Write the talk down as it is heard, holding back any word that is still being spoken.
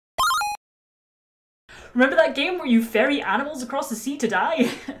Remember that game where you ferry animals across the sea to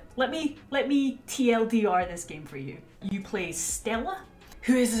die? Let me TLDR this game for you. You play Stella.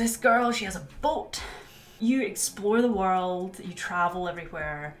 Who is this girl? She has a boat. You explore the world, you travel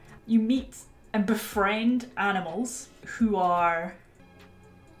everywhere. You meet and befriend animals who are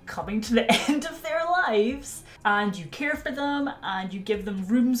coming to the end of their lives, and you care for them and you give them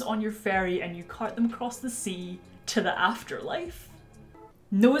rooms on your ferry and you cart them across the sea to the afterlife.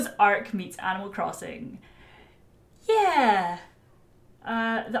 Noah's Ark meets Animal Crossing. Yeah.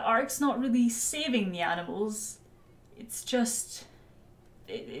 The Ark's not really saving the animals. It's just...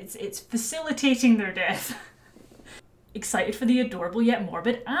 It's facilitating their death. Excited for the adorable yet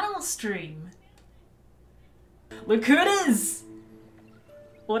morbid animal stream. Look who it is!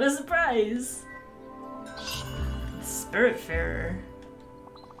 What a surprise! Spiritfarer.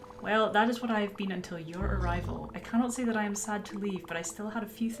 Well, that is what I have been until your arrival. I cannot say that I am sad to leave, but I still had a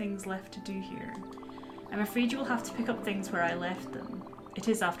few things left to do here. I'm afraid you will have to pick up things where I left them. It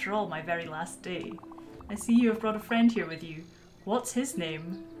is, after all, my very last day. I see you have brought a friend here with you. What's his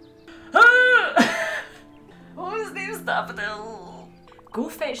name? Ah! Oh, his name's Daffodil! Go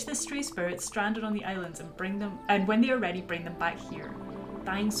fetch the stray spirits stranded on the islands and bring them, and when they are ready, bring them back here.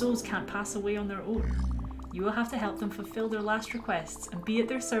 Dying souls can't pass away on their own. You will have to help them fulfill their last requests and be at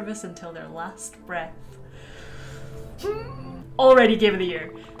their service until their last breath. Already Game of the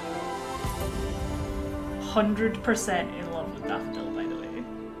Year. 100% in love with Daffodil, by the way.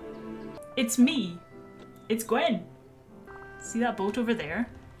 It's me. It's Gwen. See that boat over there?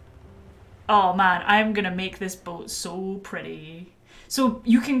 Oh man, I'm gonna make this boat so pretty. So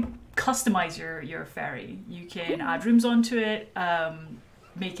you can customize your ferry. You can add rooms onto it,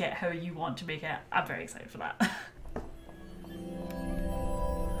 make it how you want to make it. I'm very excited for that.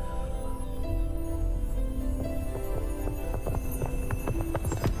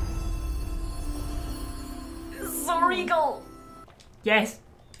 So regal! Yes!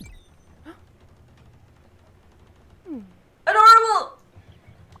 Adorable!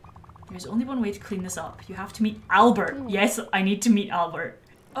 There's only one way to clean this up. You have to meet Albert. Yes, I need to meet Albert.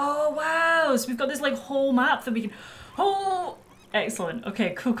 Oh wow! So we've got this like whole map that we can... Oh! Excellent. Okay,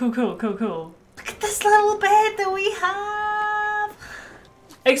 cool. Look at this little bed that we have!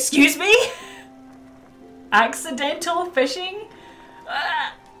 Excuse me? Accidental fishing?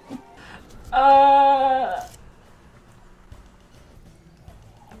 Oh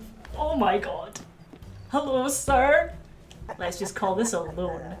my god. Hello, sir. Let's just call this a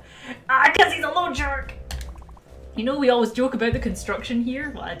loan. Ah, cause he's a loan shark! You know we always joke about the construction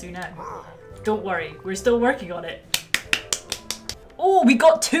here? Well, I do now. Don't worry, we're still working on it. Oh, we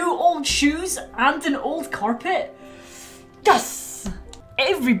got 2 old shoes and an old carpet. Yes!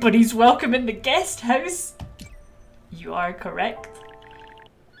 Everybody's welcome in the guest house. You are correct.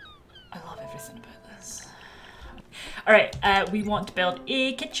 I love everything about this. Alright, we want to build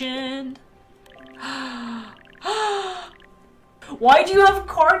a kitchen. Why do you have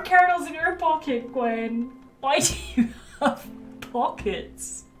corn kernels in your pocket, Gwen? Why do you have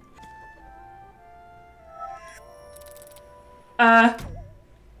pockets?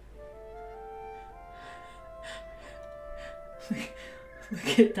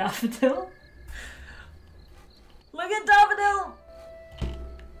 Look at Daffodil. Look at Daffodil!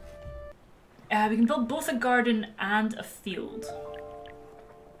 We can build both a garden and a field.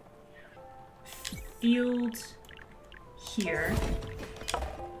 Field here.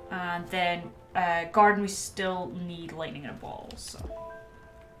 And then garden we still need lightning and a ball, so.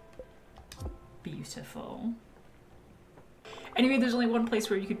 Beautiful. Anyway, there's only one place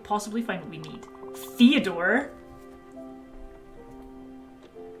where you could possibly find what we need. Theodore.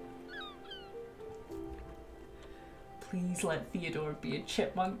 Please let Theodore be a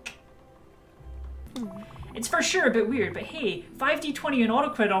chipmunk. It's for sure a bit weird, but hey, 5d20 and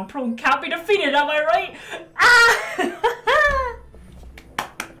autocrit on prone can't be defeated, am I right? Ah!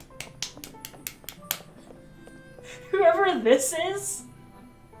 Whoever this is,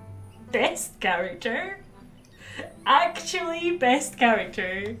 best character. Actually, best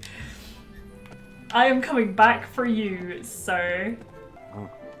character. I am coming back for you, sir.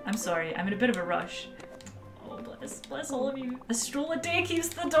 I'm sorry, I'm in a bit of a rush. Oh, bless all of you. A stroll a day keeps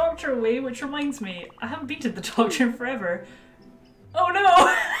the doctor away, which reminds me, I haven't been to the doctor in forever. Oh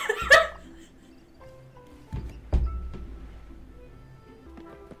no!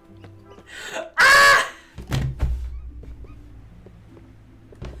 Ah!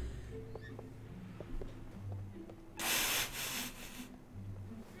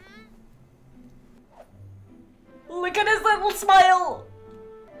 Look at his little smile!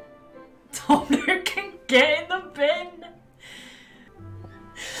 Tomner can get in the bin!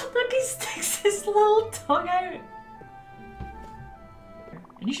 Look, he sticks his little tongue out.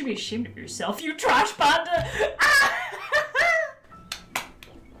 And you should be ashamed of yourself, you trash panda!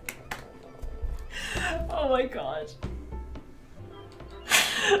 Oh my god.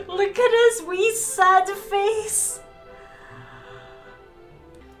 Look at his wee sad face!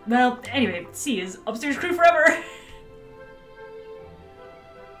 Well, anyway, C is upstairs crew forever!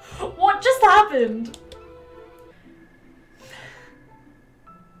 What just happened?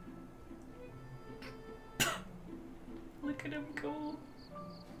 Look at him go.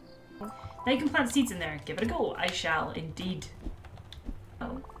 Now you can plant seeds in there. Give it a go. I shall, indeed.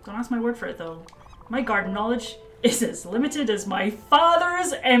 Oh, don't ask my word for it though. My garden knowledge is as limited as my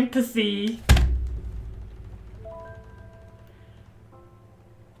father's empathy.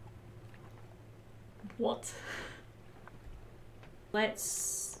 What?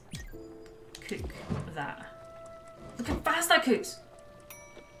 Let's cook that. Look how fast that cooks!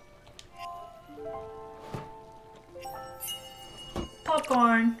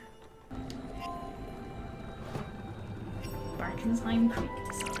 Popcorn! Barkensheim Creek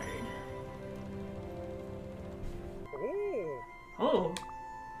desired. Oh,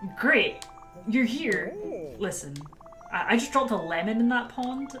 great! You're here. Listen, I just dropped a lemon in that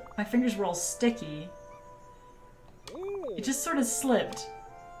pond. My fingers were all sticky. It just sort of slipped.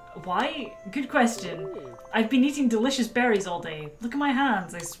 Why? Good question. I've been eating delicious berries all day. Look at my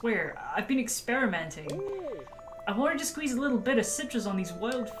hands, I swear. I've been experimenting. I wanted to squeeze a little bit of citrus on these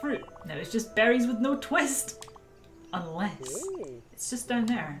wild fruit. Now it's just berries with no twist. Unless it's just down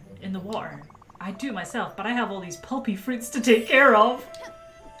there, in the water. I'd do it myself, but I have all these pulpy fruits to take care of.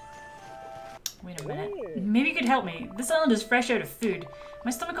 Wait a minute. Maybe you could help me. This island is fresh out of food.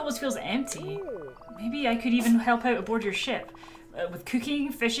 My stomach almost feels empty. Maybe I could even help out aboard your ship. With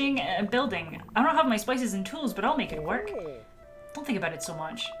cooking, fishing, and building. I don't have my spices and tools, but I'll make it work. Don't think about it so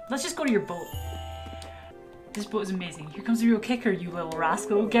much. Let's just go to your boat. This boat is amazing. Here comes the real kicker, you little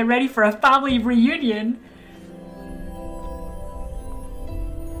rascal. Get ready for a family reunion.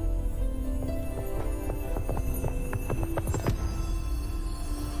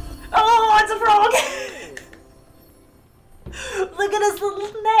 Oh, it's a frog! Look at his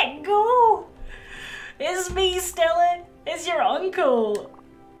little neck go! It's me, Stella. It's your uncle.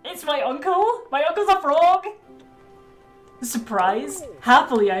 It's my uncle? My uncle's a frog? Surprise?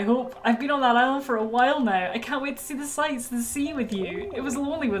 Happily, I hope. I've been on that island for a while now. I can't wait to see the sights, the sea with you. It was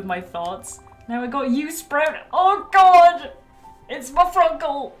lonely with my thoughts. Now I got you, Sprout. Oh god! It's my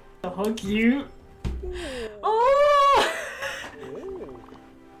frunkle. I'll hug you. Oh!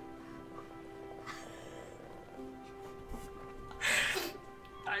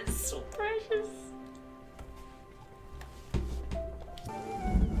 That's so precious.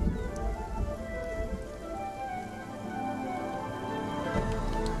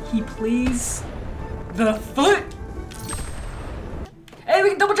 He plays the foot. Hey, we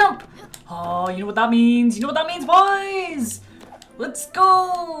can double jump. Oh, you know what that means? You know what that means, boys? Let's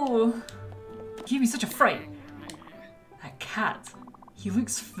go. He gave me such a fright. That cat. He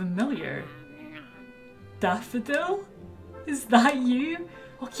looks familiar. Daffodil? Is that you?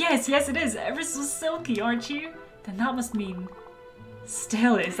 Oh, yes, yes it is. Ever so silky, aren't you? Then that must mean...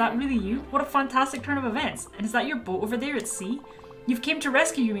 Stella, is that really you? What a fantastic turn of events. And is that your boat over there at sea? You've came to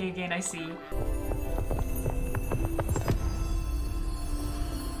rescue me again, I see.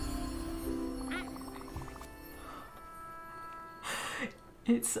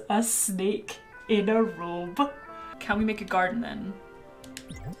 It's a snake in a robe. Can we make a garden then?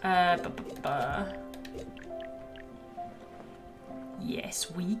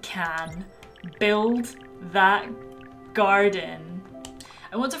 Yes, we can build that garden.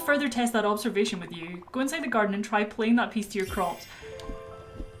 I want to further test that observation with you. Go inside the garden and try playing that piece to your crops.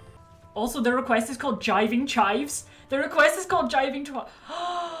 Also, the request is called Jiving Chives. The request is called Jiving Chives.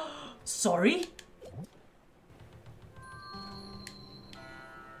 Sorry?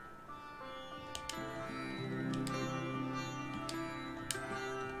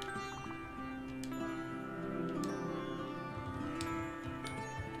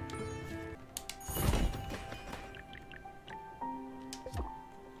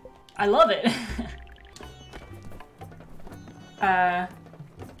 I love it.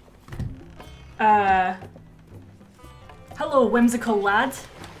 Hello, whimsical lad.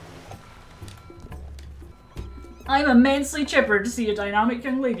 I'm immensely chipper to see a dynamic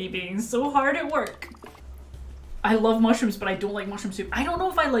young lady being so hard at work. I love mushrooms, but I don't like mushroom soup. I don't know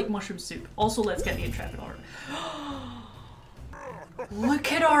if I like mushroom soup. Also, let's get the Intrepid order.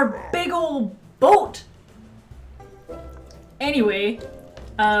 Look at our big old boat! Anyway,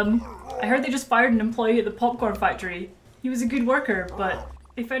 I heard they just fired an employee at the popcorn factory. He was a good worker, but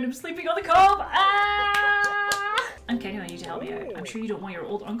They found him sleeping on the cob! Ah! I'm counting on you to help me out. I'm sure you don't want your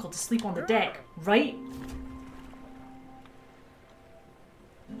old uncle to sleep on the deck, right?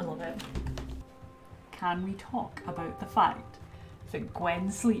 I love it. Can we talk about the fact that Gwen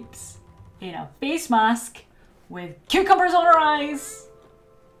sleeps in a face mask with cucumbers on her eyes?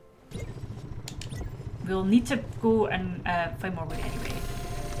 We'll need to go and find more wood anyway.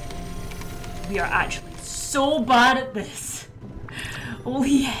 We are actually so bad at this.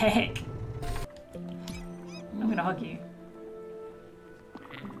 Holy heck. I'm gonna hug you.